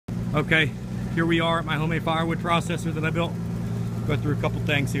Okay, here we are at my homemade firewood processor that I built. Go through a couple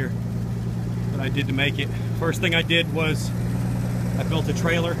things here that I did to make it. First thing I did was I built a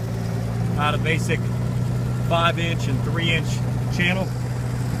trailer out of basic 5-inch and 3-inch channel.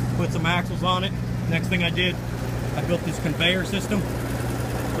 Put some axles on it. Next thing I did, I built this conveyor system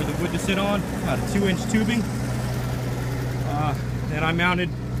for the wood to sit on out of 2-inch tubing. Then I mounted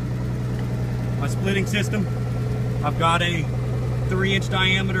my splitting system. I've got a 3-inch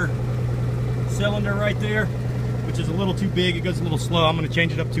diameter cylinder right there, which is a little too big. It goes a little slow. I'm going to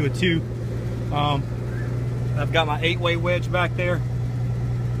change it up to a 2. I've got my 8-way wedge back there.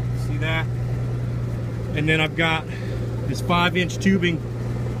 See that? And then I've got this 5-inch tubing.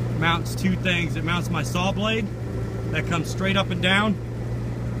 Mounts 2 things. It mounts my saw blade that comes straight up and down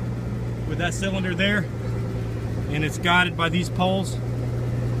with that cylinder there, and it's guided by these poles.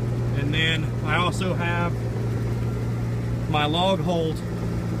 And then I also have my log hold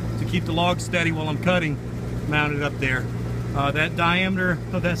to keep the log steady while I'm cutting mounted up there. That diameter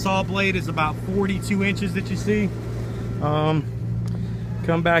of that saw blade is about 42 inches that you see.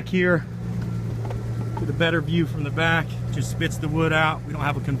 Come back here, get a better view from the back. Just spits the wood out. We don't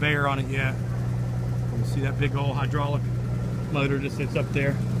have a conveyor on it yet. You see that big old hydraulic motor that sits up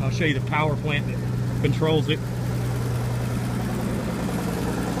there. I'll show you the power plant that controls it.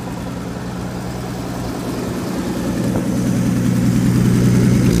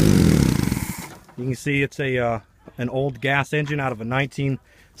 You can see it's an old gas engine out of a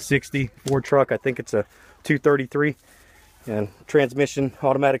 1960 Ford truck. I think it's a 233, and transmission,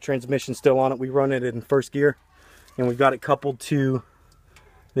 automatic transmission still on it. We run it in first gear, and we've got it coupled to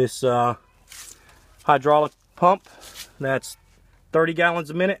this hydraulic pump that's 30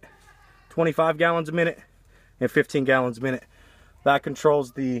 gallons a minute, 25 gallons a minute, and 15 gallons a minute. That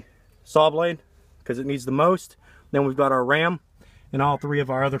controls the saw blade because it needs the most. Then we've got our ram and all 3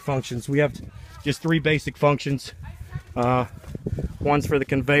 of our other functions. We have just 3 basic functions. One's for the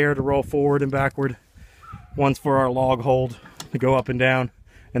conveyor to roll forward and backward, one's for our log hold to go up and down,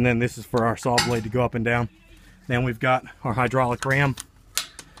 and then this is for our saw blade to go up and down. Then we've got our hydraulic ram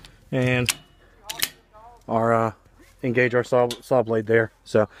and our engage our saw blade there.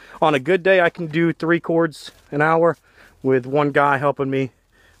 So on a good day I can do 3 cords an hour with 1 guy helping me.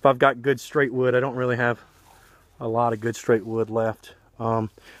 If I've got good straight wood, I don't really have a lot of good straight wood left.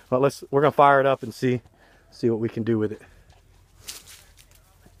 But we're gonna fire it up and see what we can do with it.